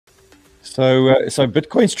So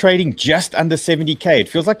Bitcoin's trading just under 70K. It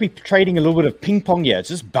feels like we're trading a little bit of ping pong here. It's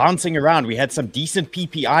just bouncing around. We had some decent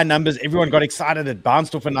PPI numbers. Everyone got excited. It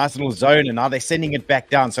bounced off a nice little zone, and now they're sending it back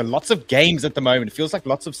down. So lots of games at the moment. It feels like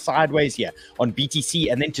lots of sideways here on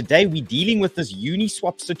BTC. And then today we're dealing with this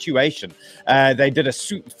Uniswap situation. They did a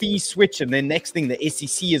fee switch, and then next thing, the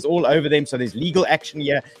SEC is all over them. So there's legal action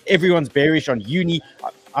here. Everyone's bearish on Uni.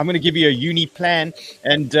 I'm going to give you a Uni plan,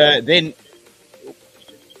 and then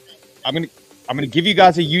I'm going to give you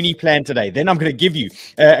guys a Uni plan today. Then I'm going to give you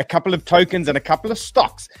a couple of tokens and a couple of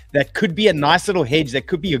stocks that could be a nice little hedge, that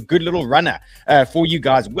could be a good little runner for you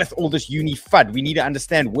guys with all this Uni FUD. We need to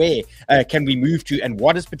understand where can we move to and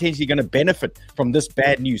what is potentially going to benefit from this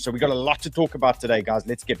bad news. So we got a lot to talk about today, guys.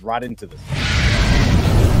 Let's get right into this.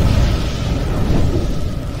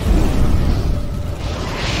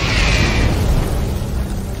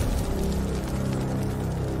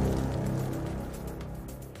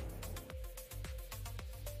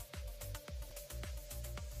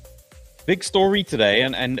 Big story today,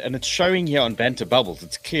 and it's showing here on Banter Bubbles.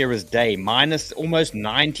 It's clear as day. Minus almost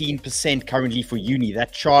 19% currently for Uni.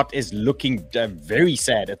 That chart is looking very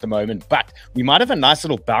sad at the moment, but we might have a nice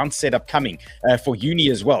little bounce setup coming for Uni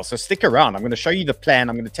as well. So stick around. I'm going to show you the plan.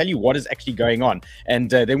 I'm going to tell you what is actually going on, and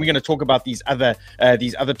then we're going to talk about these other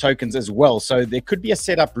tokens as well. So there could be a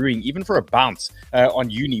setup brewing, even for a bounce on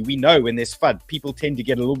Uni. We know when there's FUD, people tend to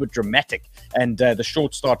get a little bit dramatic, and the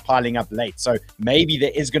shorts start piling up late. So maybe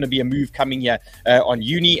there is going to be a move coming here on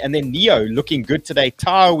Uni. And then Neo looking good today.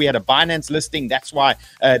 Tower, we had a Binance listing. That's why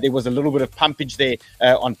there was a little bit of pumpage there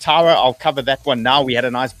on Tower. I'll cover that one now. We had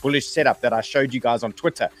a nice bullish setup that I showed you guys on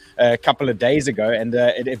Twitter a couple of days ago, and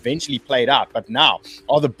it eventually played out. But now,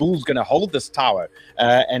 are the bulls going to hold this Tower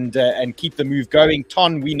and keep the move going?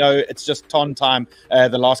 Ton, we know it's just Ton time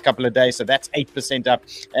the last couple of days, so that's 8% up.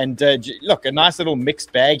 And look, a nice little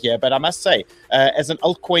mixed bag here. But I must say, as an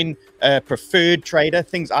altcoin preferred trader,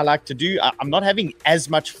 things I like to do, I'm not having as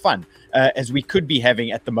much fun as we could be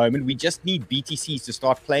having at the moment. We just need BTCs to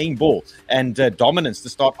start playing ball and dominance to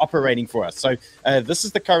start operating for us. So this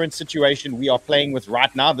is the current situation we are playing with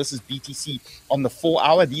right now. This is BTC on the 4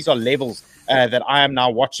 hour. These are levels that I am now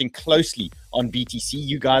watching closely on BTC.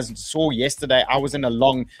 You guys saw yesterday I was in a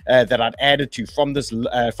long that I'd added to from this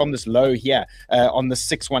low here on the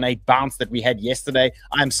 618 bounce that we had yesterday.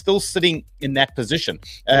 I'm still sitting in that position.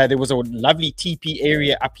 There was a lovely TP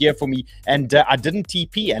area up here for me, and I didn't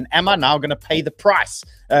TP. And am I now going to pay the price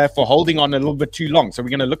for holding on a little bit too long? So we're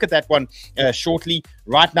going to look at that one shortly.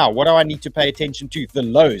 Right now, what do I need to pay attention to? The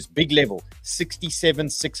lows, big level,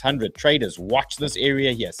 67,600. Traders, watch this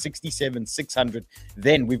area here, 67,600.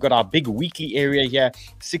 Then we've got our big weekly area here,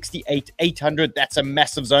 68,800. That's a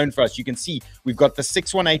massive zone for us. You can see we've got the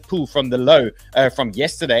 618 pull from the low from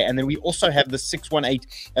yesterday, and then we also have the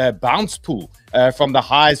 618 bounce pull from the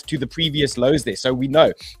highs to the previous lows there. So we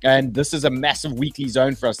know, and this is a massive weekly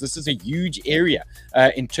zone for us. This is a huge area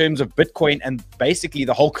in terms of Bitcoin and basically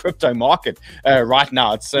the whole crypto market right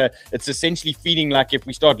now. It's essentially feeling like if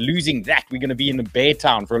we start losing that, we're going to be in the bear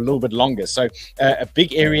town for a little bit longer. So a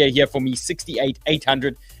big area here for me,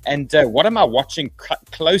 68,800. And what am I watching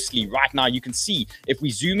closely right now? You can see if we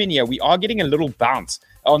zoom in here, we are getting a little bounce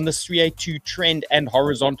on the 382 trend and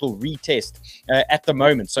horizontal retest at the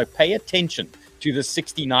moment. So pay attention to the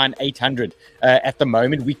 69,800 at the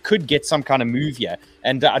moment. We could get some kind of move here.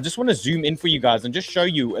 And I just want to zoom in for you guys and just show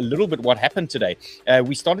you a little bit what happened today.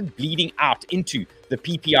 We started bleeding out into the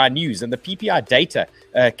PPI news, and the PPI data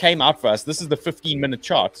came out for us. This is the 15-minute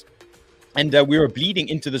chart. And we were bleeding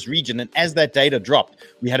into this region. And as that data dropped,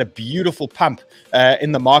 we had a beautiful pump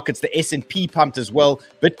in the markets. The S&P pumped as well.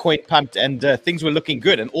 Bitcoin pumped, and things were looking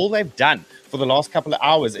good. And all they've done for the last couple of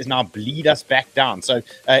hours is now bleed us back down. So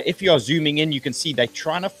if you are zooming in, you can see they're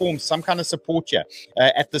trying to form some kind of support here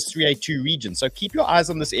at this 382 region. So keep your eyes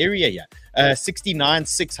on this area here,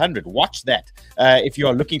 69,600. Watch that. If you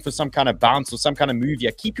are looking for some kind of bounce or some kind of move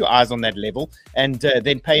here, keep your eyes on that level, and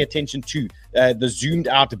then pay attention to the zoomed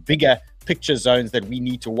out bigger picture zones that we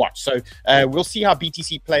need to watch. So we'll see how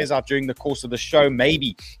BTC plays out during the course of the show.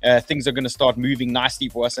 Maybe things are going to start moving nicely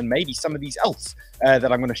for us, and maybe some of these alts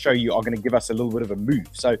that I'm going to show you are going to give us a little bit of a move.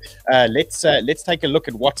 So let's take a look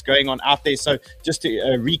at what's going on out there. So just to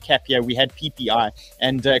recap here, we had PPI,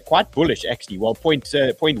 and quite bullish actually. Well,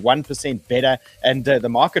 0.1% better, and the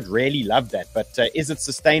market really loved that. But is it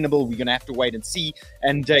sustainable? We're going to have to wait and see.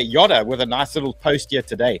 And Yoda with a nice little post here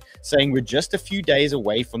today saying we're just a few days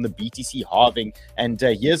away from the BTC halving, and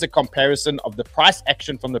here's a comparison of the price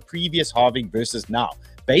action from the previous halving versus now.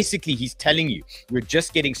 basically he's telling you we're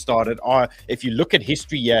just getting started. If you look at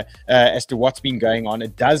history here as to what's been going on,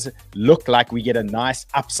 it does look like we get a nice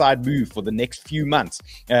upside move for the next few months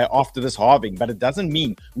after this halving, but it doesn't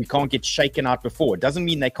mean we can't get shaken out before. It doesn't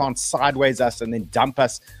mean they can't sideways us and then dump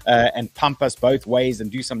us and pump us both ways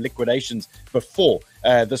and do some liquidations before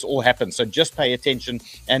this all happens. So just pay attention.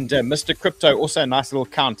 And Mr. Crypto, also a nice little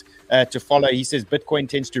count to follow. He says Bitcoin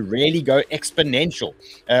tends to really go exponential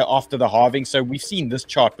after the halving. So we've seen this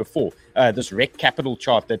chart before, this rec capital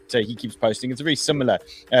chart that he keeps posting. It's a very similar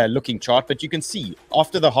looking chart, but you can see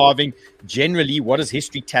after the halving, generally, what does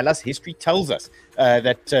history tell us? History tells us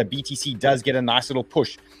that BTC does get a nice little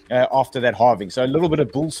push after that halving. So a little bit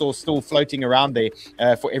of bull sauce still floating around there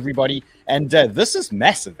for everybody. And this is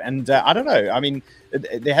massive. And I don't know. I mean,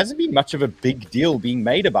 there hasn't been much of a big deal being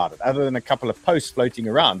made about it other than a couple of posts floating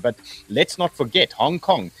around. But let's not forget, Hong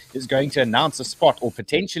Kong is going to announce a spot, or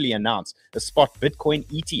potentially announce a spot Bitcoin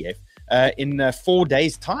ETF in 4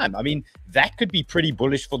 days' time. I mean, that could be pretty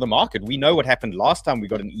bullish for the market. We know what happened last time we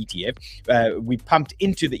got an ETF. We pumped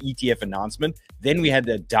into the ETF announcement, then we had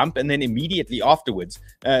the dump, and then immediately afterwards,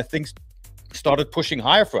 things started pushing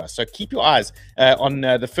higher for us. So keep your eyes on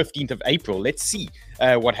the 15th of April. Let's see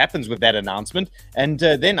what happens with that announcement. And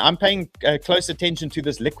then I'm paying close attention to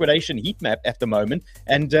this liquidation heat map at the moment.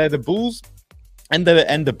 And the bulls and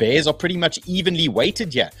the bears are pretty much evenly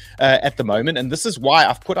weighted here at the moment. And this is why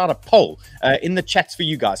I've put out a poll in the chats for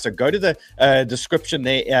you guys. So go to the description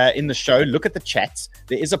there in the show. Look at the chats.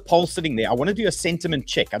 There is a poll sitting there. I want to do a sentiment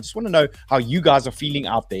check. I just want to know how you guys are feeling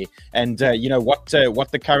out there, and you know what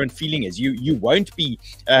the current feeling is. You won't be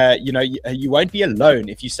you won't be alone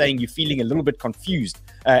if you're saying you're feeling a little bit confused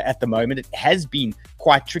at the moment. It has been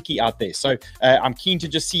quite tricky out there. So I'm keen to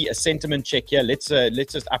just see a sentiment check here. Let's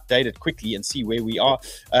just update it quickly and see where we are.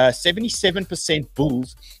 77%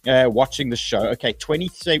 bulls watching the show. Okay,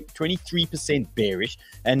 23% bearish.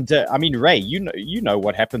 And I mean, Ray, you know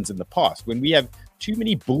what happens in the past when we have too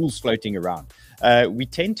many bulls floating around. We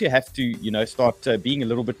tend to have to, start being a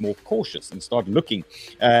little bit more cautious and start looking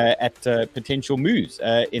at potential moves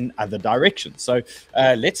in other directions. So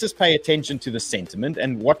let's just pay attention to the sentiment.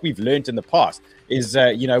 And what we've learned in the past is,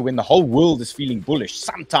 when the whole world is feeling bullish,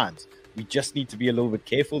 sometimes we just need to be a little bit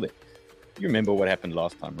careful there. You remember what happened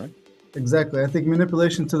last time, right? Exactly. I think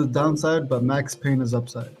manipulation to the downside, but max pain is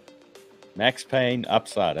upside. Max pain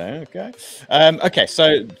upside, okay. Okay,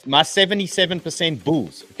 so my 77%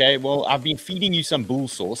 bulls. Okay, well, I've been feeding you some bull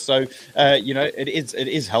sauce, so it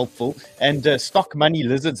is helpful. And Stock Money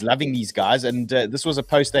Lizards loving these guys. And this was a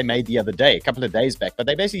post they made the other day, a couple of days back. But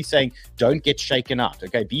they're basically saying, don't get shaken out.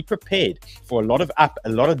 Okay, be prepared for a lot of up, a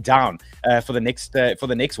lot of down for the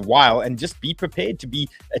next while, and just be prepared to be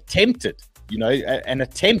tempted. An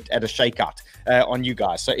attempt at a shakeout on you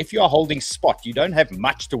guys. So if you are holding spot, you don't have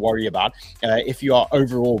much to worry about. If you are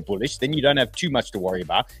overall bullish, then you don't have too much to worry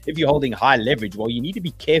about. If you're holding high leverage, well, you need to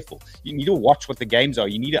be careful. You need to watch what the games are.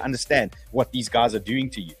 You need to understand what these guys are doing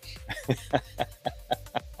to you.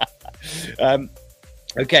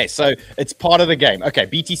 Okay, so it's part of the game. Okay,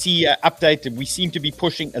 BTC update. We seem to be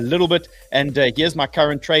pushing a little bit, and here's my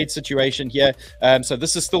current trade situation here. So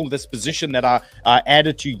this is still this position that I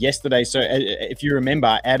added to yesterday. So if you remember,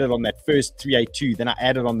 I added on that first 382, then I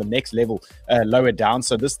added on the next level lower down.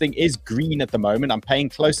 So this thing is green at the moment. I'm paying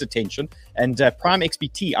close attention, and Prime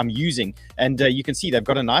XBT I'm using, and you can see they've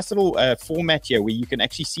got a nice little format here where you can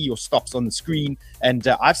actually see your stops on the screen, and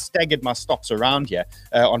I've staggered my stops around here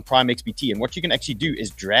on Prime XBT, and what you can actually do is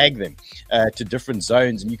drag them to different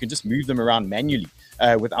zones, and you can just move them around manually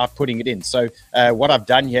without putting it in. So what I've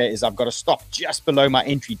done here is I've got to stop just below my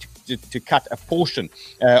entry to cut a portion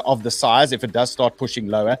of the size if it does start pushing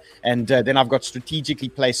lower, and then I've got strategically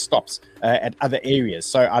placed stops at other areas.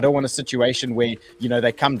 So I don't want a situation where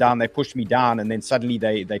they come down, they push me down, and then suddenly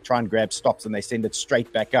they try and grab stops and they send it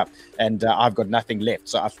straight back up, and I've got nothing left.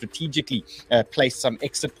 So I've strategically placed some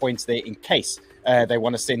exit points there in case they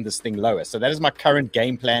want to send this thing lower. So that is my current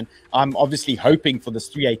game plan. I'm obviously hoping for this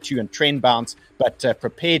 382 and trend bounce, but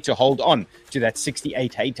prepared to hold on to that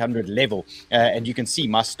 68,800 level. And you can see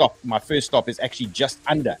my first stop is actually just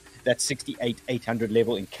under that 68,800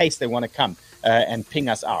 level in case they want to come and ping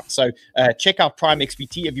us out. So check out Prime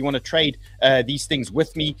XBT if you want to trade these things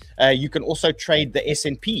with me. You can also trade the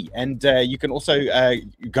S&P, and you can also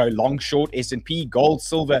go long, short S&P, gold,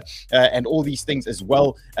 silver, and all these things as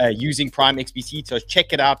well using Prime XBT. So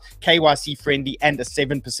check it out. KYC friendly and a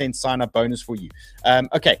 7% sign up bonus for you.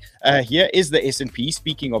 Okay, here is the S&P,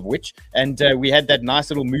 speaking of which, and we had that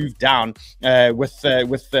nice little move down with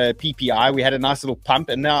PPI. We had a nice little pump,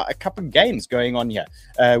 and now a couple of games going on here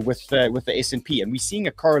with the S&P. S&P, and we're seeing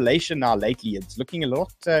a correlation now lately. It's looking a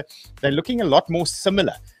lot, they're looking a lot more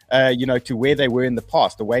similar, you know, to where they were in the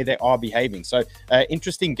past, the way they are behaving. So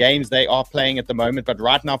interesting games they are playing at the moment. But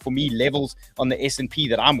right now, for me, levels on the S&P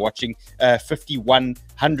that I'm watching,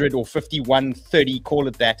 5100 or 5130, call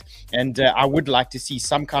it that. And I would like to see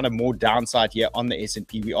some kind of more downside here on the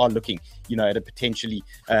S&P. We are looking, you know, at a potentially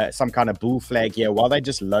some kind of bull flag here while they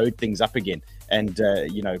just load things up again and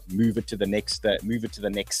you know, move it to the next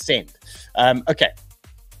send. Okay,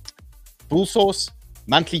 bull source.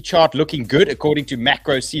 Monthly chart looking good according to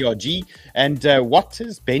macro CRG. And what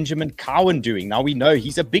is Benjamin Cowan doing? Now, we know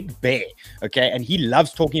he's a big bear, okay? And he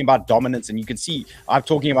loves talking about dominance. And you can see I'm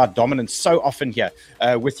talking about dominance so often here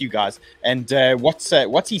with you guys. And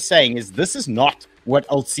what's he saying is this is not what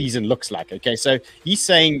alt season looks like. Okay, so he's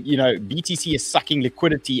saying, you know, BTC is sucking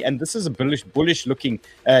liquidity, and this is a bullish looking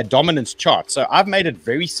dominance chart. So I've made it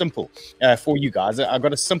very simple for you guys. I've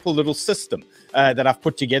got a simple little system that I've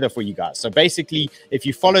put together for you guys. So basically, if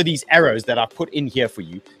you follow these arrows that I've put in here for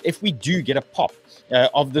you, if we do get a pop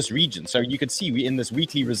of this region, so you can see we're in this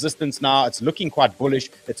weekly resistance now. It's looking quite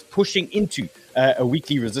bullish. It's pushing into a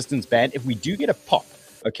weekly resistance band. If we do get a pop,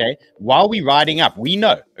 okay, while we're riding up, we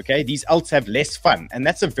know, okay, these alts have less fun. And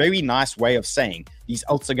that's a very nice way of saying these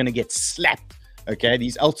alts are going to get slapped. Okay,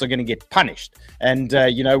 these alts are going to get punished. And,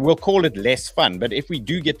 you know, we'll call it less fun. But if we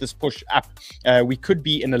do get this push up, we could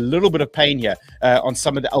be in a little bit of pain here on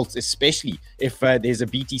some of the alts, especially if there's a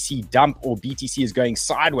BTC dump or BTC is going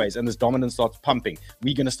sideways and this dominance starts pumping.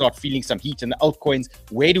 We're going to start feeling some heat in the altcoins.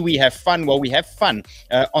 Where do we have fun? Well, we have fun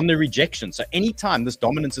on the rejection. So anytime this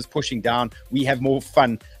dominance is pushing down, we have more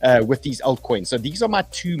fun with these altcoins. So these are my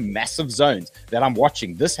two massive zones that I'm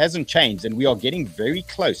watching. This hasn't changed, and we are getting very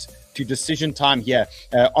close to decision time here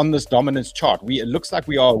on this dominance chart. It looks like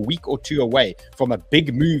we are a week or two away from a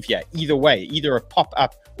big move here. Either way, either a pop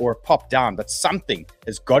up or a pop down, but something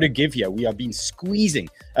has got to give here. We have been squeezing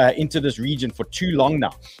into this region for too long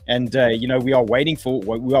now, and you know, we are waiting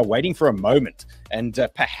for a moment, and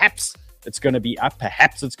perhaps it's going to be up,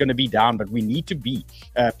 perhaps it's going to be down, but we need to be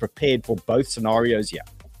prepared for both scenarios here.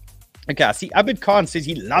 Okay, I see Abid Khan says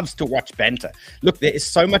he loves to watch banter. Look, there is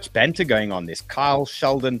so much banter going on. There's Kyle,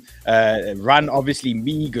 Sheldon, Run, obviously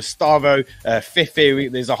me, Gustavo,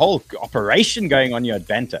 Fefe. There's a whole operation going on here at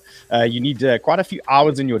banter. You need quite a few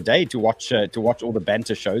hours in your day to watch all the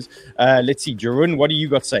banter shows. Let's see, Jarun, what do you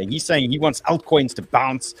got saying? He's saying he wants altcoins to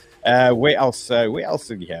bounce. Where else do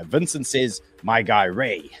we have? Vincent says, my guy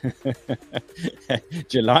Ray.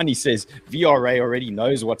 Jelani says, VRA already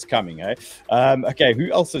knows what's coming. Okay,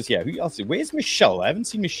 who else is here? Where's Michelle? I haven't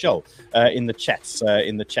seen Michelle in the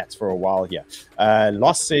chats for a while here.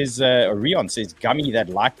 Loss says, Rion says, gummy that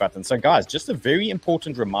like button. So guys, just a very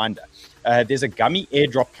important reminder. There's a gummy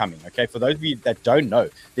airdrop coming. Okay, for those of you that don't know,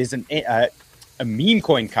 there's a meme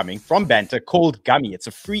coin coming from Banter called Gummy. It's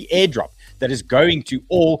a free airdrop that is going to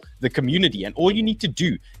all the community, and all you need to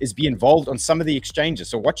do is be involved on some of the exchanges.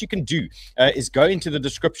 So what you can do is go into the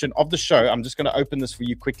description of the show. I'm just going to open this for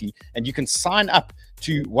you quickly, and you can sign up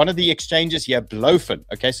to one of the exchanges here, Blowfin.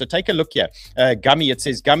 Okay, so take a look here. Gummy, it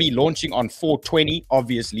says Gummy launching on 420,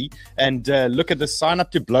 obviously. And look at this, sign up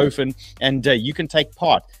to Blowfin, and you can take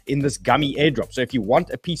part in this Gummy airdrop. So if you want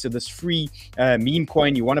a piece of this free meme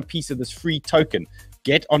coin, you want a piece of this free token,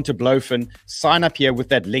 get onto Blowfin, sign up here with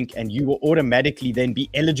that link, and you will automatically then be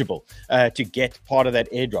eligible to get part of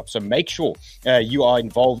that airdrop. So make sure you are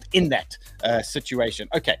involved in that situation.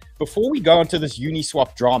 Okay, before we go into this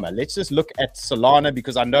Uniswap drama, let's just look at Solana,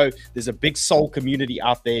 because I know there's a big Sol community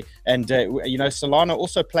out there, and you know, Solana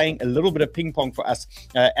also playing a little bit of ping pong for us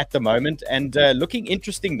at the moment, and looking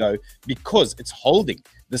interesting though, because it's holding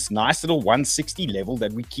this nice little 160 level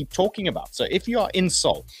that we keep talking about. So if you are in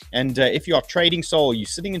Sol, and if you are trading Sol, you're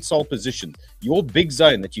sitting in Sol position, your big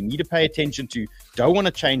zone that you need to pay attention to, don't want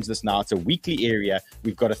to change this now. It's a weekly area.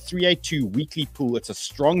 We've got a 382 weekly pool. It's a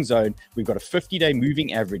strong zone. We've got a 50-day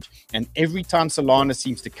moving average. And every time Solana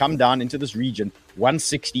seems to come down into this region,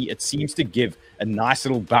 160, it seems to give a nice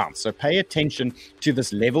little bounce. So pay attention to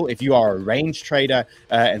this level. If you are a range trader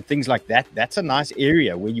and things like that, that's a nice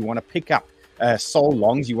area where you want to pick up Sol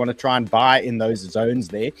longs. You want to try and buy in those zones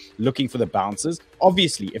there, looking for the bounces.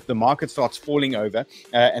 Obviously, if the market starts falling over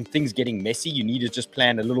and things getting messy, you need to just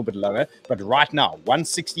plan a little bit lower. But right now,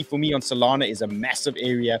 160 for me on Solana is a massive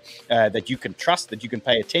area that you can trust, that you can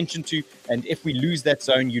pay attention to. And if we lose that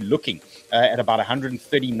zone, you're looking at about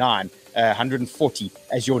 139, 140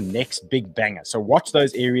 as your next big banger. So watch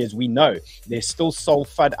those areas. We know there's still Sol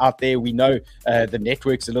FUD out there. We know the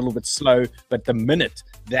network's a little bit slow, but the minute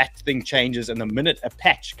that thing changes and the minute a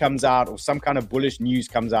patch comes out or some kind of bullish news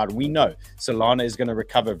comes out, we know Solana is going to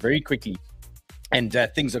recover very quickly and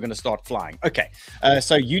things are going to start flying. Okay,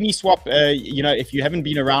 so Uniswap, if you haven't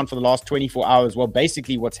been around for the last 24 hours, well,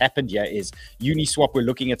 basically what's happened here is Uniswap were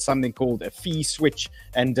looking at something called a fee switch,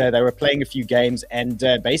 and they were playing a few games, and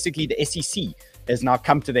basically the SEC has now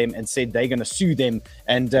come to them and said they're going to sue them,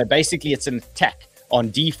 and basically it's an attack on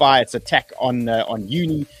DeFi, it's attack on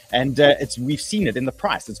Uni, and we've seen it in the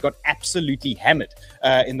price. It's got absolutely hammered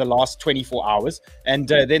in the last 24 hours, and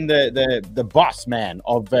then the boss man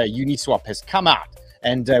of Uniswap has come out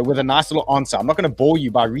and with a nice little answer. I'm not going to bore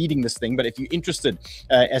you by reading this thing, but if you're interested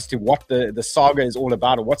as to what the saga is all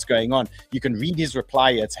about or what's going on, you can read his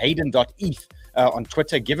reply. It's _Hayden.eth on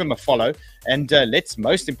Twitter. Give him a follow, and let's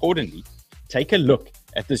most importantly take a look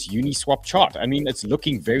at this Uniswap chart. I mean, it's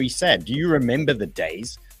looking very sad. Do you remember the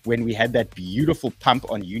days when we had that beautiful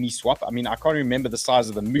pump on Uniswap? I mean, I can't remember the size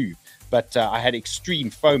of the move, but I had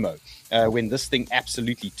extreme FOMO when this thing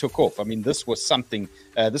absolutely took off. I mean, this was something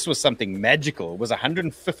magical. It was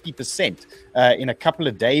 150% in a couple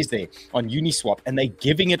of days there on Uniswap, and they're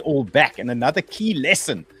giving it all back. And another key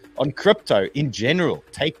lesson on crypto in general: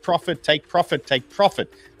 take profit, take profit, take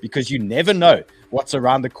profit, because you never know what's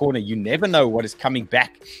around the corner. You never know what is coming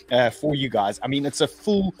back for you guys. I mean, it's a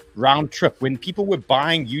full round trip. When people were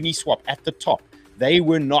buying Uniswap at the top, they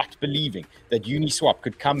were not believing that Uniswap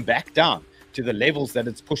could come back down to the levels that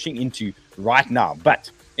it's pushing into right now.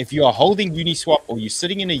 But if you are holding Uniswap or you're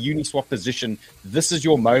sitting in a Uniswap position, this is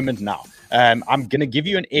your moment now. I'm going to give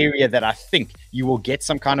you an area that I think you will get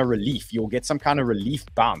some kind of relief. You'll get some kind of relief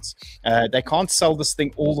bounce. They can't sell this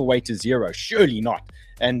thing all the way to zero. Surely not.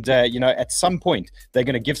 And, at some point, they're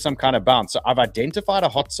going to give some kind of bounce. So I've identified a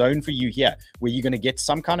hot zone for you here where you're going to get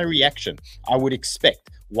some kind of reaction, I would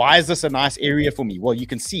expect. Why is this a nice area for me? Well, you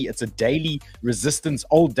can see it's a daily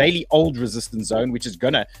old resistance zone, which is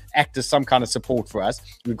going to act as some kind of support for us.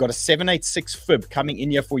 We've got a 786 fib coming in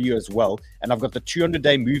here for you as well. And I've got the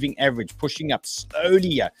 200-day moving average pushing up slowly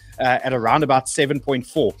here at around about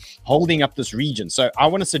 7.4, holding up this region. So I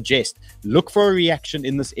want to suggest, look for a reaction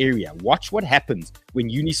in this area. Watch what happens when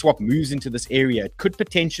Uniswap moves into this area. It could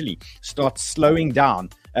potentially start slowing down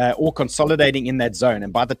or consolidating in that zone.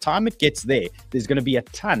 And by the time it gets there, there's going to be a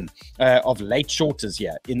ton of late shorters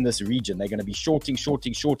here in this region. They're going to be shorting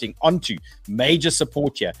onto major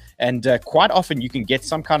support here. And quite often you can get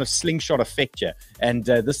some kind of slingshot effect here. And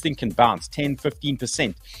this thing can bounce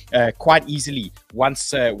 10-15% quite easily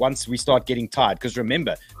once we start getting tired. Because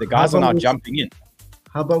remember, the guys are now jumping in.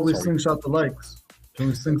 How about we slingshot the likes? Can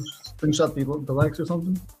we slingshot the likes or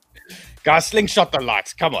something? Guys, slingshot the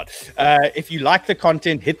likes. Come on. If you like the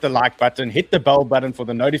content, hit the like button, hit the bell button for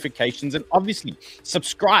the notifications, and obviously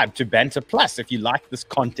subscribe to Banter Plus if you like this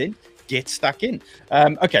content. Get stuck in.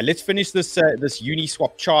 Okay, let's finish this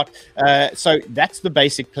Uniswap chart. So that's the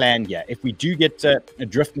basic plan here. If we do get a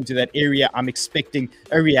drift into that area, I'm expecting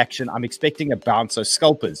a reaction. I'm expecting a bounce. So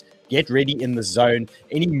scalpers, get ready in the zone.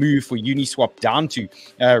 Any move for Uniswap down to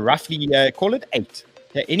roughly, call it 8.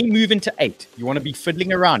 Any move into 8, you want to be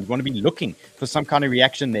fiddling around. You want to be looking for some kind of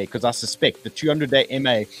reaction there, because I suspect the 200-day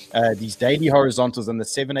MA, these daily horizontals, and the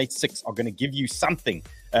 786 are going to give you something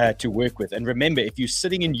to work with. And remember, if you're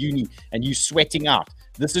sitting in Uni and you're sweating out,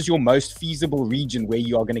 this is your most feasible region where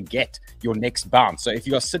you are going to get your next bounce. So if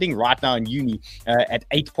you are sitting right now in Uni at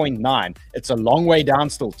 8.9, it's a long way down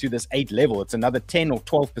still to this 8 level. It's another 10 or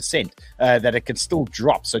 12% that it can still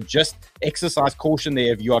drop. So just exercise caution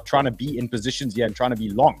there if you are trying to be in positions here and trying to be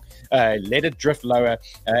long. Let it drift lower.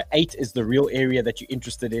 8 is the real area that you're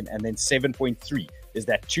interested in, and then 7.3 is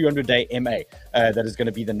that 200-day MA that is going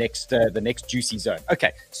to be the next juicy zone.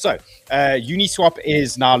 Okay, so Uniswap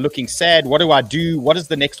is now looking sad. What do I do? What is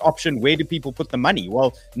the next option? Where do people put the money?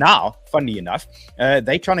 Well, now, funnily enough,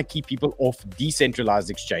 they're trying to keep people off decentralized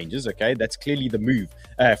exchanges. Okay, that's clearly the move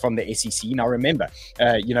from the SEC. Now, remember,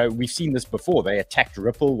 we've seen this before. They attacked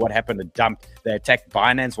Ripple. What happened to Dump? They attacked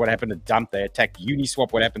Binance. What happened to Dump? They attacked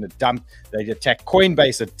Uniswap. What happened to Dump? They attacked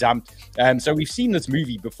Coinbase at Dump. So we've seen this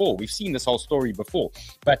movie before. We've seen this whole story before.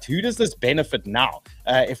 But who does this benefit now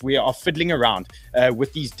if we are fiddling around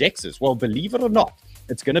with these dexes? Well, believe it or not,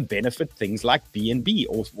 it's going to benefit things like BNB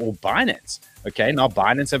or Binance. Okay, now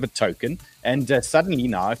Binance have a token, and suddenly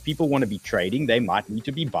now, if people want to be trading, they might need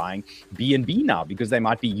to be buying BNB now because they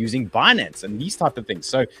might be using Binance and these type of things.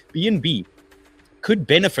 So BNB could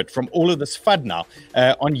benefit from all of this FUD now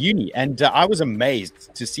on Uni. And I was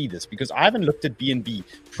amazed to see this because I haven't looked at BNB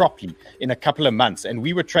properly in a couple of months. And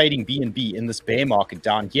we were trading BNB in this bear market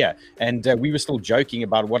down here. And we were still joking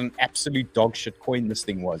about what an absolute dog shit coin this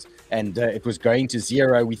thing was. And it was going to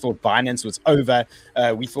zero. We thought Binance was over.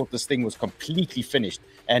 We thought this thing was completely finished.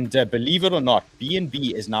 And believe it or not,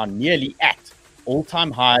 BNB is now nearly at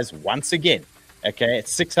all-time highs once again. okay, at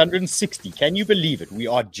 660. Can you believe it? We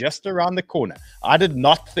are just around the corner. I did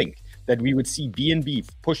not think that we would see BNB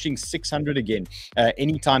pushing 600 again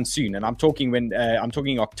anytime soon. And I'm talking I'm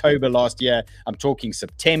talking October last year. I'm talking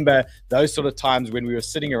September, those sort of times when we were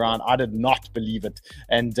sitting around. I did not believe it.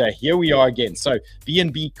 And here we are again. So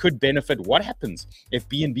BNB could benefit. What happens if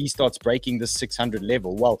BNB starts breaking this 600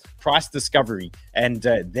 level? Well, price discovery. And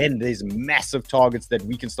then there's massive targets that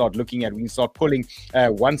we can start looking at. We can start pulling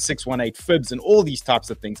 1618 fibs and all these types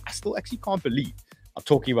of things. I still actually can't believe I'm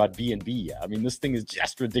talking about BNB here. I mean, this thing is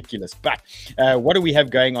just ridiculous. But what do we have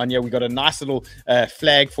going on here? We got a nice little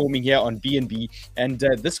flag forming here on BNB, and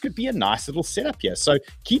this could be a nice little setup here. So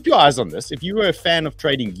keep your eyes on this. If you were a fan of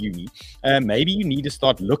trading Uni, maybe you need to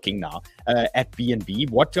start looking now at BNB.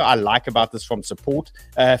 What do I like about this from support?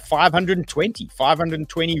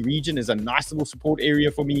 520 region is a nice little support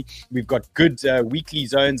area for me. We've got good weekly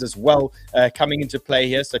zones as well coming into play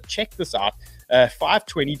here. So check this out.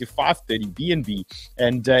 520 to 530 BNB,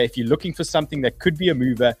 and if you're looking for something that could be a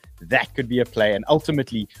mover, that could be a play. And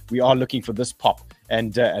ultimately, we are looking for this pop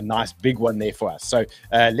and a nice big one there for us. So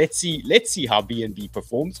let's see how BNB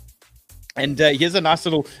performs. And here's a nice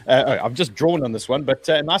little, I've just drawn on this one, but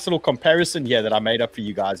a nice little comparison here that I made up for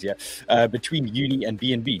you guys here between Uni and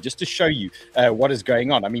BNB, just to show you what is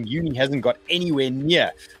going on. I mean, Uni hasn't got anywhere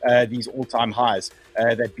near these all-time highs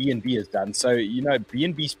that BNB has done. So, you know,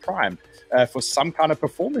 BNB's primed for some kind of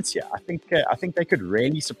performance here. I think they could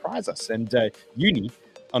really surprise us. And Uni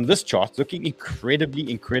on this chart looking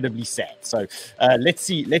incredibly sad. So let's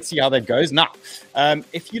see how that goes. Now,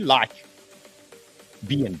 if you like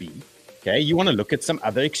BNB, okay, you want to look at some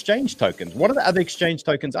other exchange tokens. What are the other exchange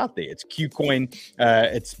tokens out there? It's KuCoin,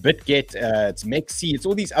 it's BitGet, it's MEXC, it's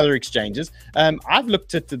all these other exchanges. I've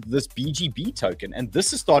looked at this BGB token, and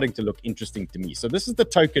this is starting to look interesting to me. So this is the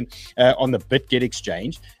token on the BitGet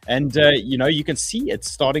exchange, and you know, you can see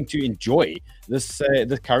it's starting to enjoy this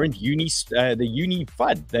the current the Uni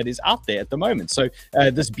FUD that is out there at the moment. So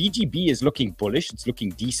this BGB is looking bullish. It's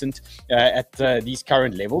looking decent at these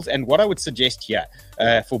current levels. And what I would suggest here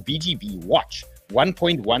for BGB, watch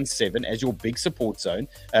 1.17 as your big support zone.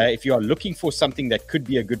 If you are looking for something that could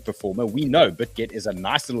be a good performer, we know BitGet is a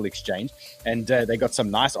nice little exchange, and they got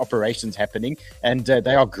some nice operations happening, and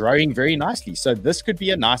they are growing very nicely. So this could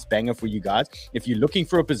be a nice banger for you guys. If you're looking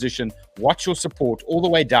for a position, watch your support all the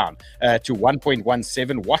way down to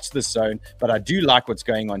 1.17. Watch this zone, but I do like what's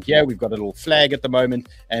going on here. We've got a little flag at the moment,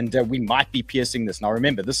 and we might be piercing this. Now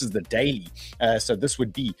remember, this is the daily, so this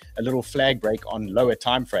would be a little flag break on lower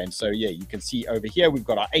time frames. So yeah, you can see over here we've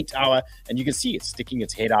got our 8 hour, and you can see it's sticking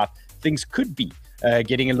its head out. Things could be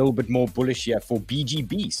getting a little bit more bullish here for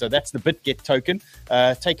BGB. So that's the BitGet token.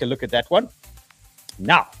 Take a look at that one.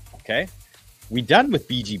 Now, okay, we're done with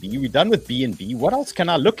BGB, we're done with BNB. What else can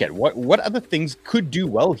I look at? What other things could do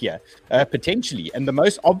well here potentially? And the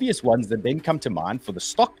most obvious ones that then come to mind for the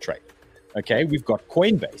stock trade, okay, we've got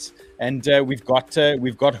Coinbase, and we've got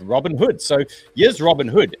Robinhood. So here's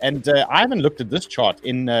Robinhood, and I haven't looked at this chart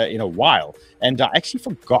in a while, and I actually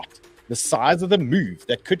forgot the size of the move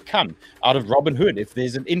that could come out of Robinhood if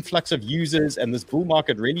there's an influx of users and this bull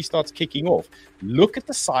market really starts kicking off. Look at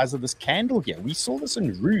the size of this candle here. We saw this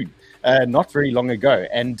in Rune not very long ago,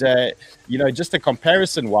 and you know, just a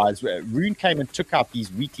comparison wise, Rune came and took out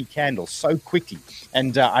these weekly candles so quickly.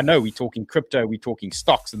 And I know we're talking crypto, we're talking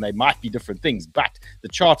stocks, and they might be different things, but the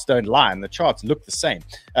charts don't lie, and the charts look the same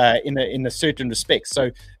in a certain respect.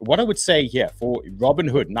 So what I would say here for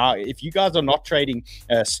Robinhood, now if you guys are not trading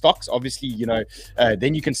stocks, obviously, you know,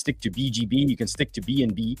 then you can stick to BGB, you can stick to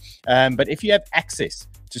BNB, but if you have access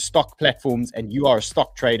to stock platforms and you are a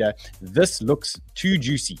stock trader, this looks too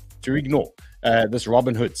juicy to ignore. This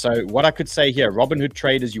Robinhood. So what I could say here, Robinhood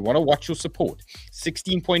traders, you want to watch your support.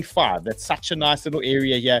 16.5, that's such a nice little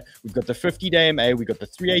area here. We've got the 50-day MA, we've got the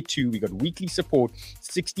 382, we've got weekly support.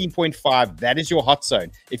 16.5, that is your hot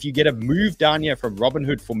zone. If you get a move down here from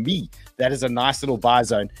Robinhood, for me, that is a nice little buy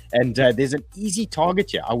zone. And there's an easy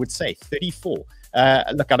target here, I would say 34.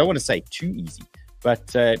 Look, I don't want to say too easy,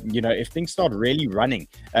 but, you know, if things start really running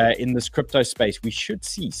in this crypto space, we should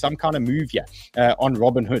see some kind of move here on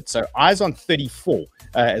Robinhood. So eyes on 34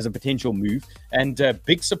 as a potential move, and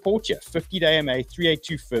big support here, 50-day MA,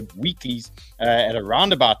 382 fib, weeklies at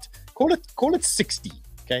around about, call it 60,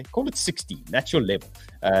 okay? Call it 60. That's your level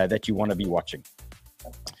that you want to be watching.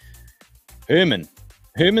 Herman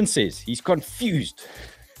says he's confused.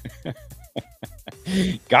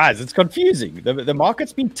 Guys, it's confusing. The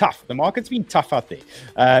market's been tough. The market's been tough out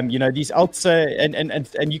there. You know, these alts,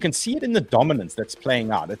 and you can see it in the dominance that's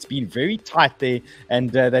playing out. It's been very tight there,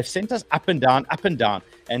 and they've sent us up and down,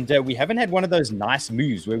 and we haven't had one of those nice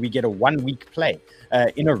moves where we get a 1 week play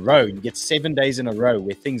in a row. You get 7 days in a row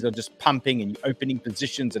where things are just pumping and you're opening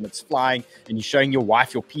positions and it's flying and you're showing your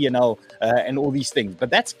wife your P&L and all these things. But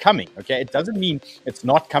that's coming, okay? It doesn't mean it's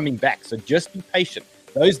not coming back. So just be patient.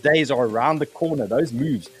 Those days are around the corner. Those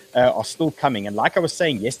moves are still coming. And like I was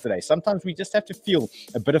saying yesterday, sometimes we just have to feel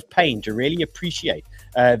a bit of pain to really appreciate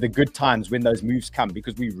the good times when those moves come,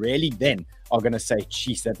 because we really then are going to say,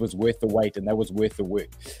 geez, that was worth the wait and that was worth the work.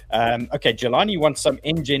 Okay, Jelani wants some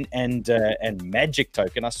engine and magic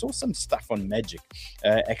token. I saw some stuff on magic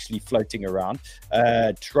actually floating around.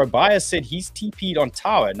 Tobias said he's TP'd on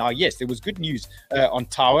Tower. Now, yes, there was good news on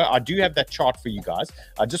Tower. I do have that chart for you guys.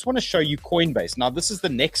 I just want to show you Coinbase. Now, this is the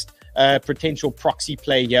next potential proxy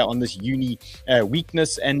play here on this uni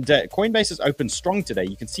weakness, and Coinbase is open strong today.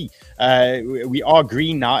 You can see we are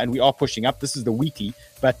green now and we are pushing up. This is the weekly,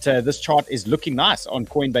 but this chart is looking nice on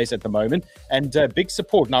Coinbase at the moment, and big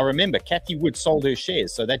support. Now remember, Cathie Wood sold her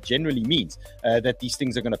shares, so that generally means that these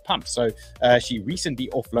things are going to pump. So she recently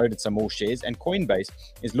offloaded some more shares, and Coinbase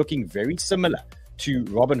is looking very similar to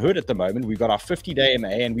Robinhood at the moment. We've got our 50-day MA,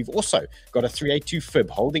 and we've also got a 382 fib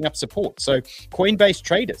holding up support. So Coinbase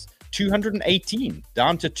traders, 218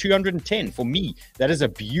 down to 210. For me, that is a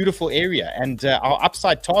beautiful area. And our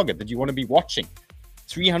upside target that you want to be watching,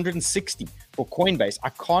 360 for Coinbase. I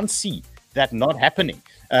can't see that not happening,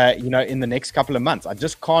 you know, in the next couple of months. I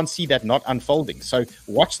just can't see that not unfolding. So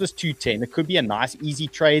watch this 210. It could be a nice, easy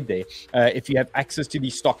trade there. If you have access to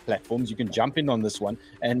these stock platforms, you can jump in on this one,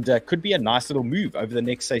 and could be a nice little move over the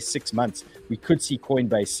next, say, 6 months. We could see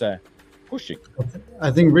Coinbase pushing. I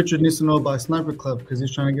think Richard needs to know about Sniper Club because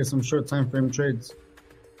he's trying to get some short time frame trades.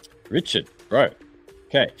 Richard, bro.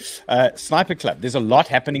 Okay, Sniper Club. There's a lot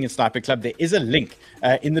happening in Sniper Club. There is a link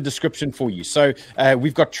in the description for you. So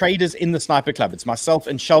we've got traders in the Sniper Club. It's myself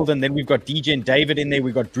and Sheldon. Then we've got DJ and David in there.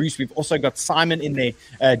 We've got Bruce. We've also got Simon in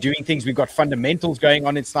there doing things. We've got fundamentals going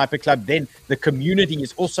on in Sniper Club. Then the community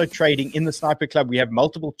is also trading in the Sniper Club. We have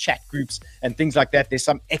multiple chat groups and things like that. There's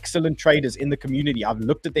some excellent traders in the community. I've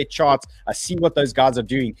looked at their charts. I see what those guys are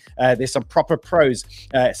doing. There's some proper pros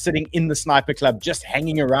sitting in the Sniper Club, just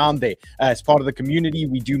hanging around there as part of the community.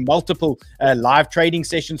 We do multiple live trading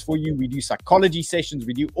sessions for you. We do psychology sessions.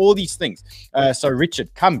 We do all these things. So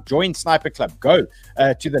Richard, come join Sniper Club. Go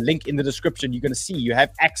to the link in the description. You're going to see you have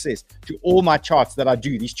access to all my charts that I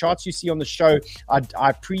do. These charts you see on the show, I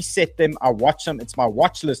preset them. I watch them. It's my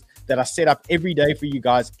watch list that I set up every day for you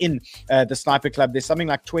guys in the Sniper Club. There's something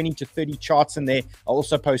like 20 to 30 charts in there. I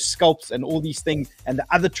also post scalps and all these things. And the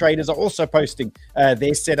other traders are also posting their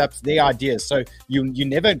setups, their ideas. So you're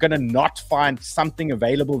never going to not find something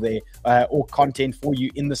available there or content for you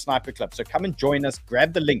in the Sniper Club. So come and join us.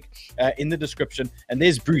 Grab the link in the description. And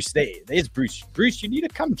there's Bruce there. There's Bruce. Bruce, you need to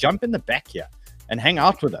come jump in the back here and hang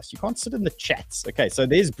out with us. You can't sit in the chats. Okay, so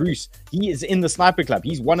there's Bruce. He is in the Sniper Club.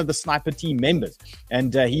 He's one of the Sniper team members,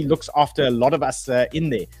 and he looks after a lot of us in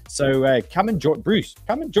there. So come and join Bruce.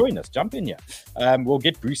 Come and join us. Jump in here. We'll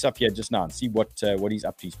get Bruce up here just now and see what he's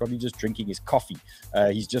up to. He's probably just drinking his coffee.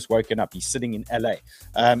 He's just woken up. He's sitting in LA.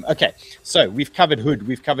 Okay, so we've covered Hood.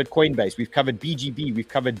 We've covered Coinbase. We've covered BGB. We've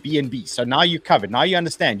covered BNB. So now you're covered. Now you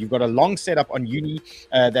understand. You've got a long setup on Uni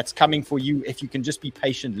that's coming for you. If you can just be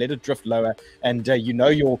patient, let it drift lower, and you know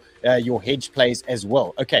your hedge plays as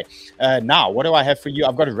well. Okay, now what do I have for you?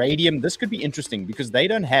 I've got Radium. This could be interesting because they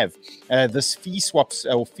don't have this fee swaps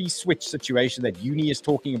or fee switch situation that Uni is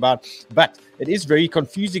talking about, but it is very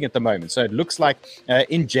confusing at the moment. So it looks like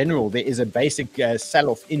in general there is a basic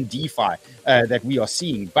sell-off in DeFi that we are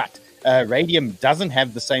seeing, but Radium doesn't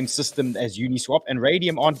have the same system as Uniswap, and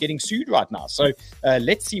Radium aren't getting sued right now. So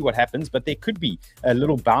let's see what happens, but there could be a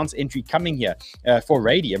little bounce entry coming here for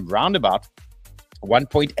Radium roundabout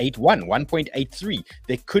 1.81, 1.83.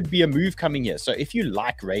 There could be a move coming here. So if you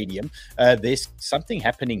like Radium, there's something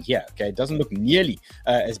happening here. Okay, it doesn't look nearly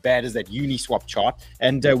as bad as that Uniswap chart,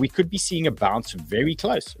 and we could be seeing a bounce very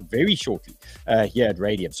close, very shortly here at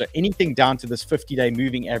Radium. So anything down to this 50-day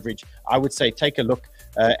moving average, I would say take a look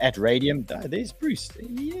at Radium. There's Bruce. There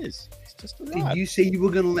he is. It's just arrived. Did you say you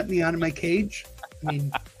were going to let me out of my cage? I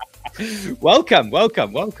mean, welcome. So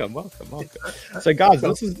guys,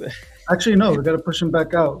 this is actually no, we got to push him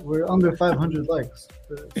back out. We're under 500 likes.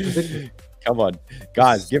 Come on,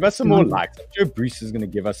 guys, give us some more likes. I'm sure Bruce is going to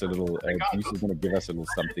give us a little. Bruce is going to give us a little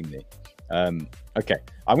something there. Okay,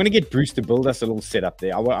 I'm going to get Bruce to build us a little setup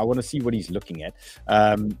there. I want to see what he's looking at.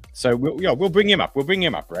 So we'll bring him up. We'll bring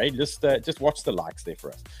him up, Ray. Just watch the likes there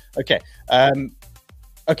for us. Okay.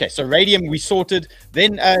 Okay, so Radium, we sorted.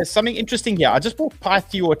 Then something interesting here. I just brought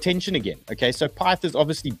Pyth to your attention again. Okay, so Pyth is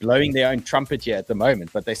obviously blowing their own trumpet here at the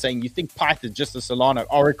moment, but they're saying, you think Pyth is just a Solana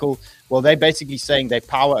oracle? Well, they're basically saying they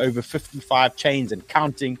power over 55 chains and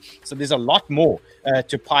counting. So there's a lot more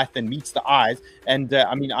to Pyth than meets the eyes. And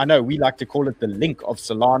I mean, I know we like to call it the link of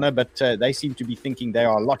Solana, but they seem to be thinking they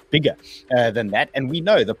are a lot bigger than that. And we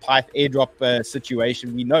know the Pyth airdrop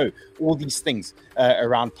situation. We know all these things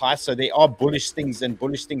around Pyth. So there are bullish things and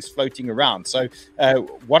bullish things floating around. So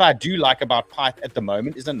what I do like about Pyth at the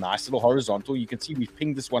moment is a nice little horizontal. You can see we've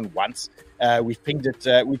pinged this one once. We've pinged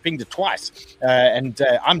it twice. And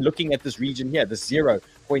I'm looking at this region here, the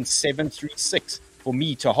 0.736 for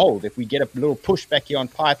me to hold. If we get a little pushback here on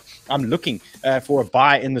Pyth, I'm looking for a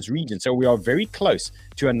buy in this region. So we are very close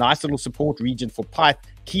to a nice little support region for Pyth.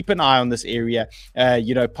 Keep an eye on this area.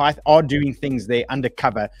 You know, Pyth are doing things there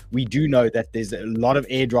undercover. We do know that there's a lot of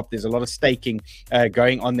airdrop, there's a lot of staking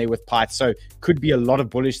going on there with Pyth. So could be a lot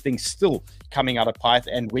of bullish things still coming out of Pyth.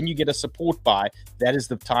 And when you get a support buy, that is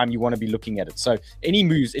the time you want to be looking at it. So any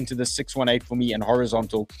moves into the 618 for me and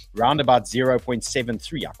horizontal round about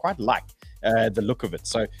 0.73, I quite like the look of it.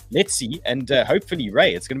 So let's see, and hopefully,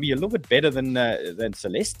 Ray, it's going to be a little bit better than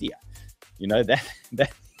Celestia. You know, that's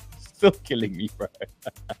still killing me, bro.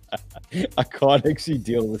 I can't actually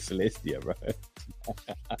deal with Celestia, bro.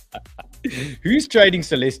 Who's trading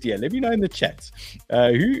Celestia? Let me know in the chats.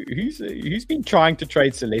 Who's been trying to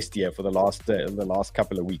trade Celestia for the last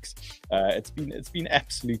couple of weeks? It's been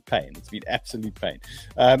absolute pain. It's been absolute pain.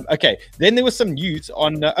 Okay, then there was some news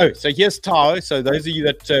on. So here's Tao. So those of you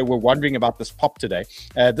that were wondering about this pop today,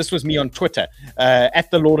 this was me on Twitter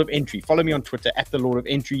at the Lord of Entry. Follow me on Twitter at the Lord of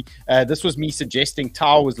Entry. This was me suggesting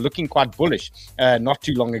Tao was looking quite bullish not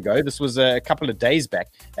too long ago. This was a couple of days back,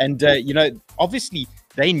 and you know, obviously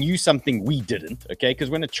they knew something we didn't, okay? Because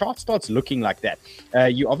when a chart starts looking like that,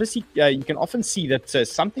 you can often see that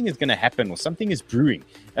something is going to happen or something is brewing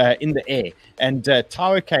in the air. And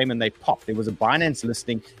Tower came and they popped. There was a Binance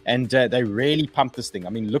listing, and they really pumped this thing. I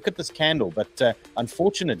mean, look at this candle, but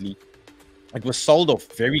unfortunately, it was sold off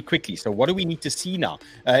very quickly. So what do we need to see now?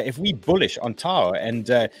 If we bullish on Tower and,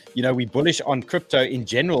 you know, we bullish on crypto in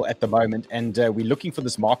general at the moment, and we're looking for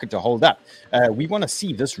this market to hold up, we want to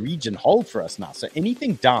see this region hold for us now. So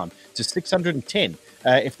anything down to 610,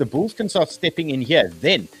 if the bulls can start stepping in here,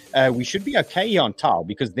 then we should be okay here on Tower,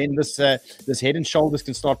 because then this head and shoulders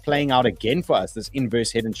can start playing out again for us, this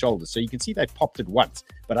inverse head and shoulders. So you can see they popped it once,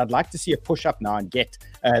 but I'd like to see a push up now and get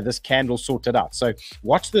this candle sorted out. So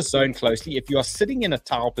watch this zone closely. If you are sitting in a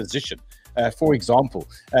Tower position, for example,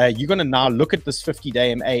 you're going to now look at this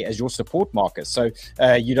 50-day MA as your support marker. So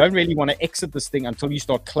you don't really want to exit this thing until you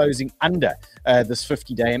start closing under this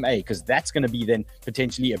 50-day MA, because that's going to be then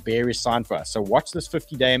potentially a bearish sign for us. So watch this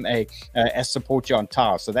 50-day MA as support you on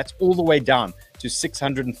Tower. So that's all the way down to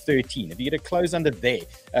 613. If you get a close under there,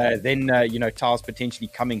 then you know, Tower's potentially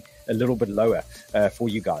coming a little bit lower for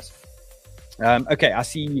you guys. Okay, I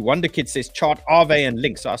see WonderKid says chart 𝗪𝗦 and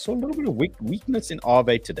Link. So I saw a little bit of weakness in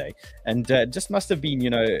𝗪𝗦 today, and just must have been,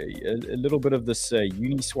 you know, a little bit of this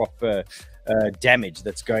Uniswap damage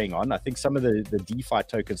that's going on. I think some of the DeFi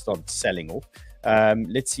tokens started selling off.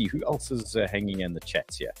 Let's see who else is hanging in the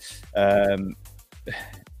chats here.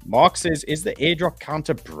 Mark says, is the airdrop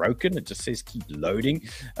counter broken? It just says keep loading.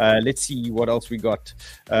 Let's see what else we got.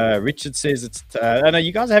 Richard says it's no,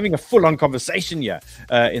 you guys are having a full-on conversation here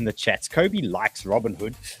in the chats. Kobe likes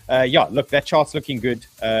Robinhood. Yeah, look, that chart's looking good.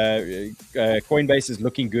 Coinbase is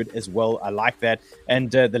looking good as well. I like that. And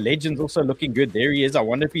the Legend's also looking good. There he is. I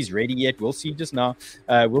wonder if he's ready yet. We'll see just now.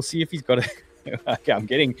 We'll see if he's got a okay, I'm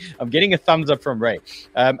getting a thumbs up from Ray.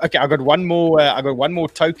 Okay, I got one more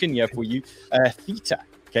token here for you. Theta.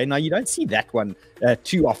 Okay, now you don't see that one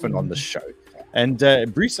too often on the show. And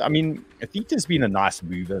Bruce, I mean, Theta's been a nice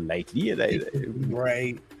mover lately.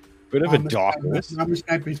 Right. Bit of a dark horse.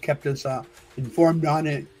 Sniper's kept us informed on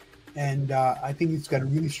it, and I think it's got a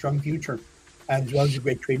really strong future, as well as a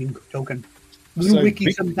great trading token. A little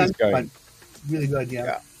wiki sometimes, but really good,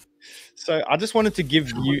 yeah. So I just wanted to give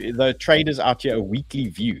you, the traders out here, a weekly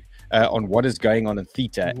view on what is going on in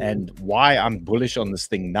Theta and why I'm bullish on this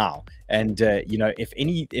thing now. And you know,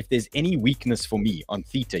 if there's any weakness for me on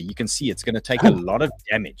Theta, you can see it's going to take a lot of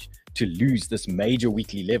damage to lose this major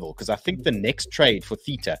weekly level, because I think the next trade for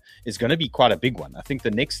Theta is going to be quite a big one. I think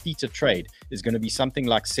the next Theta trade is going to be something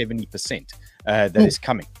like 70% that is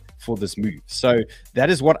coming for this move. So that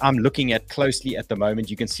is what I'm looking at closely at the moment.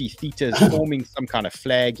 You can see theta is forming some kind of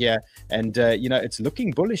flag here, and you know, it's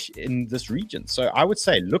looking bullish in this region. So I would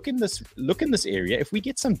say look in this area. If we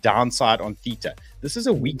get some downside on theta, this is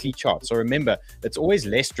a weekly chart, so remember, it's always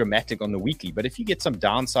less dramatic on the weekly, but if you get some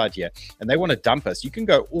downside here and they want to dump us, you can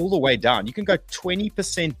go all the way down. You can go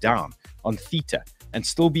 20% down on theta and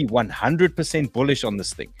still be 100% bullish on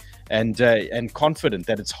this thing, and confident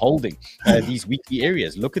that it's holding these weekly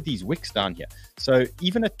areas. Look at these wicks down here. So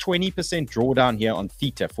even a 20% drawdown here on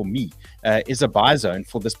theta for me is a buy zone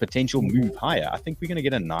for this potential move higher. I think we're going to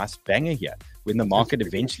get a nice banger here when the market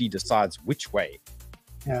eventually decides which way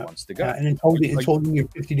it wants to go. And it's holding your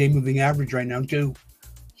 50-day moving average right now too.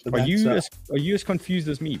 So are you as confused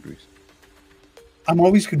as me, Bruce? I'm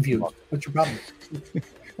always confused. What's your problem?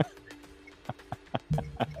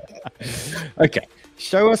 Okay,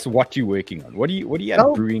 show us what you're working on. What do you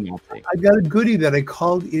have brewing out there? I got a goodie that I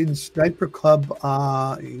called in Sniper Club.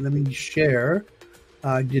 Let me share.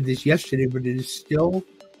 I did this yesterday, but it is still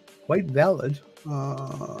quite valid.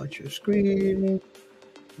 Share screen.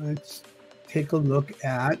 Let's take a look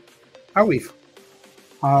at 𝗪𝗓𝗡.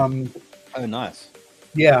 Oh, nice.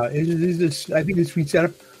 Yeah, it is. I think it's sweet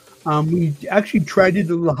setup. We actually tried it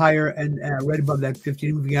a little higher and right above that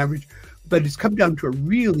 50-day moving average, but it's come down to a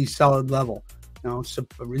really solid level. Now,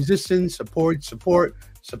 resistance, support,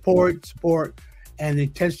 and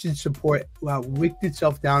it tested support, wicked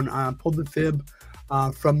itself down, pulled the fib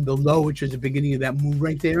from the low, which is the beginning of that move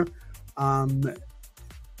right there.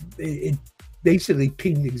 It basically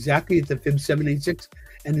pinged exactly at the fib 786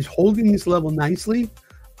 and is holding this level nicely.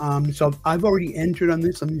 So I've already entered on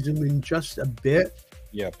this. Let me zoom in just a bit.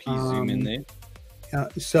 Yeah, please zoom in there.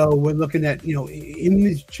 So we're looking at, you know, in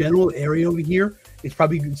this general area over here, it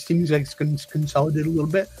seems like it's going to consolidate a little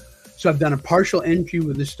bit. So I've done a partial entry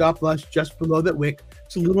with a stop loss just below that wick.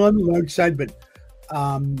 It's a little on the large side, but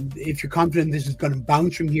if you're confident this is going to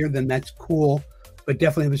bounce from here, then that's cool. But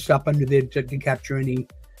definitely have a stop under there to capture any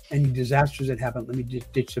disasters that happen. Let me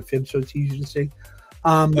just ditch the fib so it's easy to see.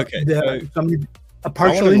 Okay. A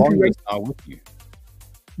partial entry right now with you.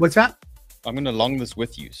 What's that? I'm going to long this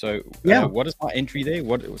with you. So yeah, what is my entry there?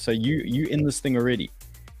 So you in this thing already?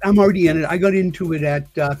 I'm already in it. I got into it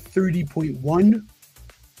at 30.1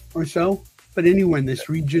 or so, but anywhere in this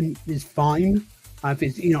region is fine. If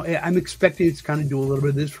it's, you know, I'm expecting it's kind of do a little bit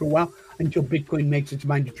of this for a while until Bitcoin makes its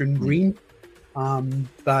mind to turn green.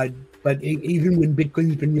 But even when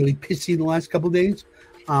Bitcoin's been really pissy the last couple of days,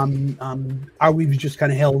 we've just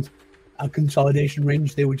kind of held a consolidation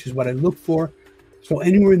range there, which is what I look for. So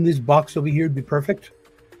anywhere in this box over here would be perfect.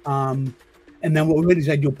 And then what we do is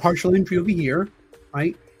I do a partial entry over here,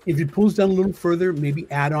 right? If it pulls down a little further, maybe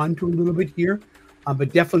add on to a little bit here.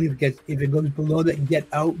 But definitely if it goes below that, get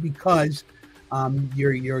out, because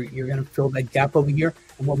you're going to fill that gap over here.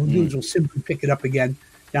 And what we'll do is we'll simply pick it up again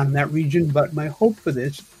down in that region. But my hope for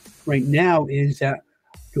this right now is that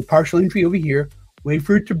do a partial entry over here, wait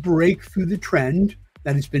for it to break through the trend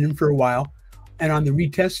that it's been in for a while. And on the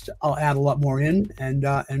retest, I'll add a lot more in and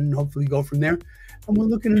hopefully go from there. And we're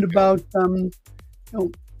looking at about,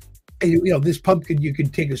 this pump you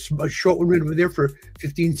could take a short one right over there for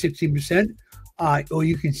 15, 16%. Or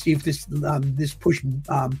you can see if this push,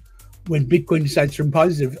 when Bitcoin decides to turn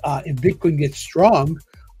positive, if Bitcoin gets strong,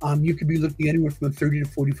 you could be looking anywhere from a 30 to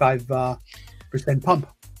 45% pump.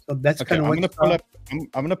 So that's kind of what I'm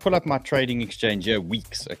going to pull up my trading exchange here,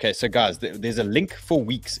 WEEX. Okay, so guys, there's a link for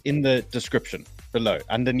WEEX in the description below,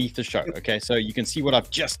 underneath the show. Okay, so you can see what I've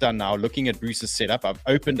just done now, looking at Bruce's setup. I've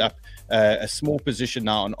opened up a small position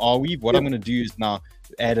now on 𝗪𝗓𝗡. What I'm going to do is now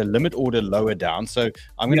add a limit order lower down. So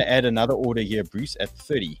I'm going to add another order here, Bruce, at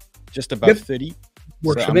 30, just above 30.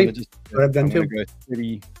 Works so for me. I'm going to go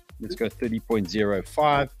 30. Let's go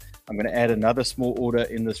 30.05. I'm going to add another small order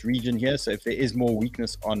in this region here. So if there is more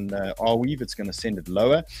weakness on 𝗪𝗓𝗡, it's going to send it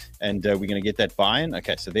lower, and we're going to get that buy-in.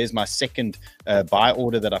 Okay, so there's my second buy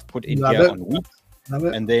order that I've put in here on WEEX.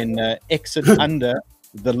 And then exit under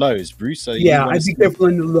the lows, Bruce. So yeah, I think they're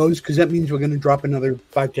under the lows because that means we're going to drop another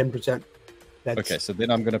 5-10%. Okay, so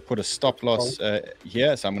then I'm going to put a stop loss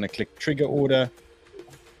here. So I'm going to click trigger order.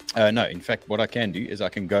 No, in fact, what I can do is I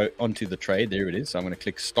can go onto the trade. There it is. So I'm going to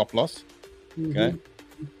click stop loss. Okay.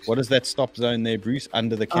 What is that stop zone there, Bruce?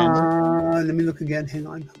 Under the candle? Let me look again. Hang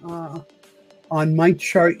on. On my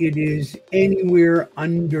chart, it is anywhere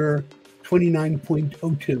under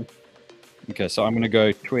 29.02. Okay, so I'm going to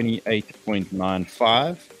go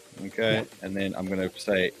 28.95. Okay, and then I'm going to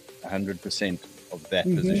say 100% of that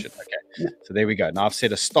position. Okay, so there we go. Now I've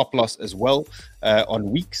set a stop loss as well on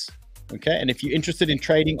WEEX. Okay, and if you're interested in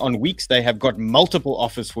trading on WEEX, they have got multiple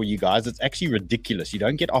offers for you guys. It's actually ridiculous. You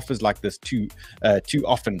don't get offers like this too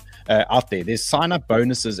often out there. There's sign-up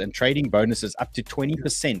bonuses and trading bonuses up to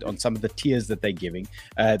 20% on some of the tiers that they're giving.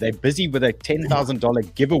 They're busy with a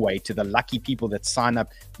 $10,000 giveaway to the lucky people that sign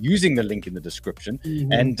up using the link in the description.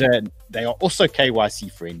 And they are also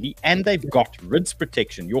KYC friendly, and they've got RIDS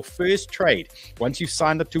protection. Your first trade, once you've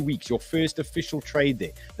signed up to WEEX, your first official trade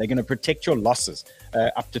there, they're going to protect your losses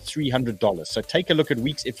up to $300. So take a look at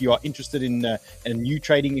WEEX if you are interested in a new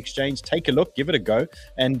trading exchange. Take a look, give it a go,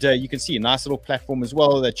 and you can see a nice little platform as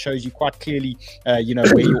well that shows you quite clearly, where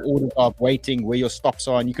your orders are waiting, where your stops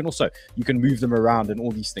are, and you can move them around and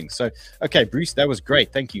all these things. So, okay, Bruce, that was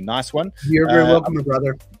great. Thank you. Nice one. You're very welcome, my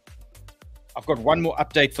brother. I've got one more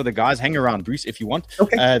update for the guys. Hang around, Bruce, if you want.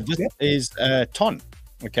 Okay. This is Ton.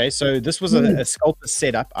 Okay, so this was a scalper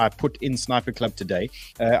setup I put in Sniper Club today.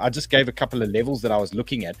 I just gave a couple of levels that I was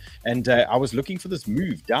looking at, and I was looking for this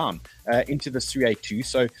move down into the 382.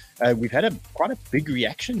 So we've had quite a big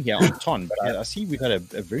reaction here on Ton, but I see we've had a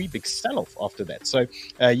very big sell-off after that. So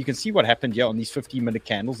you can see what happened here on these 15-minute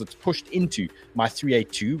candles. It's pushed into my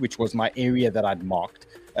 382, which was my area that I'd marked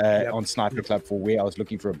on Sniper Club for where I was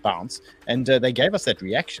looking for a bounce, and they gave us that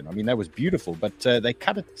reaction. I mean, that was beautiful, but they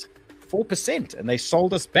cut it 4% and they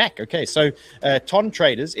sold us back. Okay, so Ton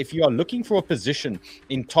traders, if you are looking for a position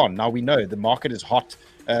in Ton, now we know the market is hot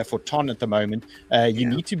for Ton at the moment. You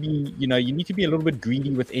need to be, you need to be a little bit greedy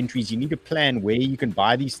with entries. You need to plan where you can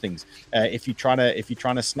buy these things if you're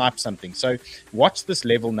trying to snipe something. So watch this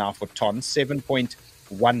level now for Ton,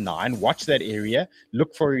 7.19. Watch that area.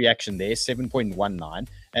 Look for a reaction there, 7.19.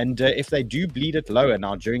 And if they do bleed it lower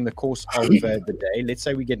now during the course of the day, let's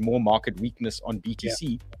say we get more market weakness on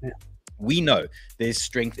BTC. We know there's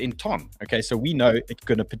strength in Ton. Okay, so we know it's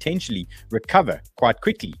going to potentially recover quite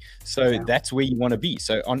quickly. So that's where you want to be.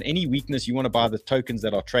 So on any weakness, you want to buy the tokens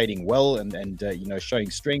that are trading well and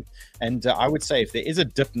showing strength. And I would say if there is a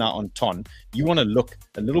dip now on Ton, you want to look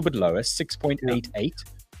a little bit lower, 6.88.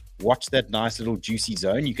 Watch that nice little juicy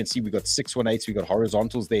zone. You can see we've got 618s, we've got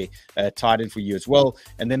horizontals there tied in for you as well.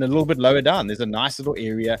 And then a little bit lower down, there's a nice little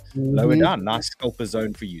area lower down, nice scalper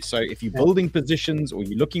zone for you. So if you're building positions or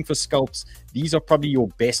you're looking for scalps, these are probably your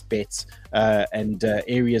best bets and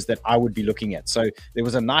areas that I would be looking at. So there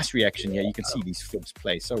was a nice reaction here. You can see these fibs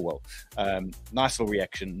play so well. Nice little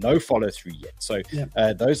reaction, no follow through yet. So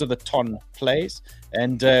those are the Ton plays.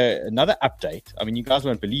 And another update, I mean, you guys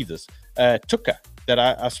won't believe this, 𝗪𝗏 that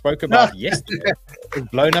I spoke about yesterday is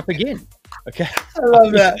blown up again. Okay, I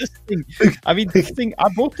love that. This thing, I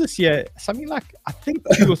bought this year something like, I think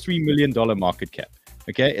 $2 or $3 million market cap.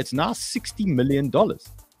 Okay, it's now $60 million.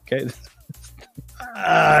 Okay,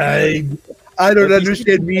 I don't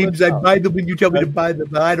understand memes. I buy them when you tell me to buy them,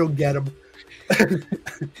 but I don't get them.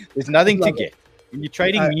 There's nothing to get when you're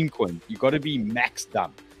trading meme coins. You got to be max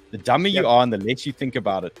dumb. The dumber you are, and the less you think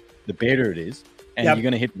about it, the better it is, and you're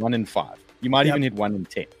going to hit 1 in 5. You might even hit 1 in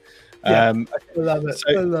 10. I love it.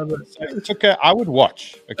 I love it. So 𝗪𝗏, I would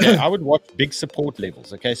watch. Okay, I would watch big support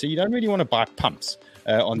levels. Okay, so you don't really want to buy pumps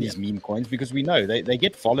on these meme coins because we know they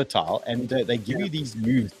get volatile and they give you these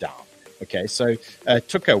moves down. Okay, so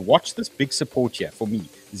𝗪𝗏, watch this big support here for me,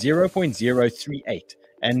 0.038.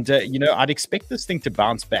 And, I'd expect this thing to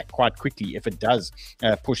bounce back quite quickly if it does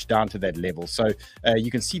push down to that level. So you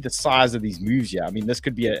can see the size of these moves here. I mean, this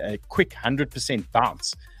could be a quick 100%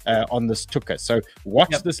 bounce on this 𝗪𝗏. So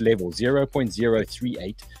watch this level,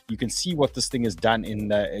 0.038. You can see what this thing has done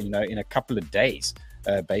in a couple of days.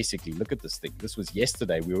 Basically, look at this thing. This was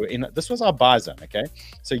yesterday. This was our buy zone. Okay,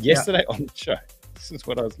 so yesterday on the show, this is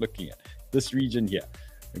what I was looking at. This region here.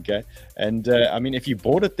 Okay, and I mean, if you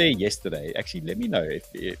bought it there yesterday, actually, let me know if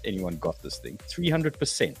anyone got this thing.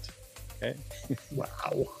 300%. Okay.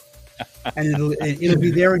 Wow. And it'll be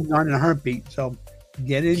there in a heartbeat. So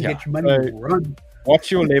get in, get your money, run.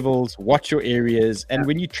 Watch your levels, watch your areas, and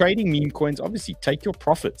when you're trading meme coins, obviously take your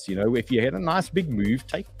profits. If you had a nice big move,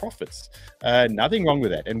 take profits. Nothing wrong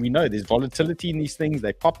with that. And we know there's volatility in these things;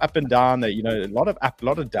 they pop up and down. A lot of up, a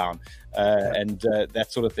lot of down, and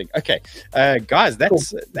that sort of thing. Okay, guys,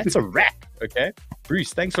 that's a wrap. Okay,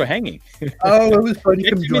 Bruce, thanks for hanging. Oh, it was fun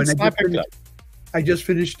to come join. I just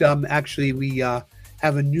finished. Actually, we have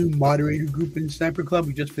a new moderator group in Sniper Club.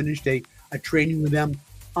 We just finished a training with them.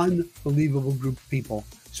 Unbelievable group of people.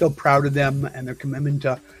 So proud of them and their commitment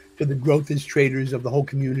to the growth as traders of the whole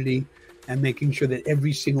community and making sure that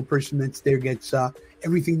every single person that's there gets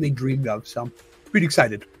everything they dreamed of. So pretty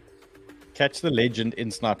excited. Catch the legend in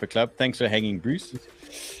Sniper Club. Thanks for hanging, Bruce.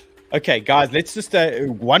 Okay, guys, let's just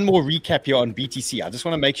one more recap here on BTC. I just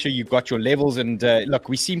want to make sure you've got your levels. And look,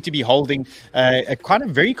 we seem to be holding a kind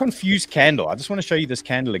of very confused candle. I just want to show you this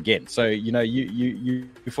candle again. So, you know, you're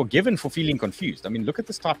forgiven for feeling confused. I mean, look at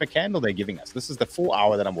this type of candle they're giving us. This is the 4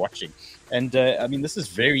 hour that I'm watching. And I mean, this is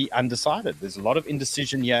very undecided. There's a lot of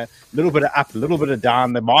indecision here, a little bit of up, a little bit of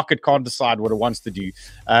down. The market can't decide what it wants to do.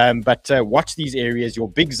 But watch these areas, your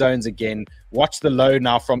big zones again. Watch the low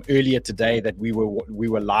now from earlier today that we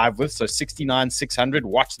were live with. So 69,600.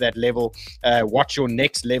 Watch that level. Watch your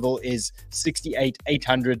next level is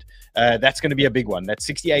 68,800. That's going to be a big one. That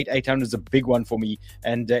 68,800 is a big one for me.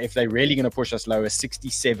 And if they're really going to push us lower,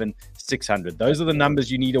 67,600. Those are the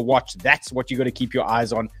numbers you need to watch. That's what you got to keep your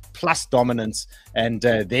eyes on. Plus dominance, and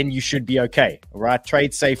then you should be okay. All right,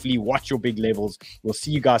 trade safely. Watch your big levels. We'll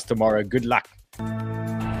see you guys tomorrow. Good luck.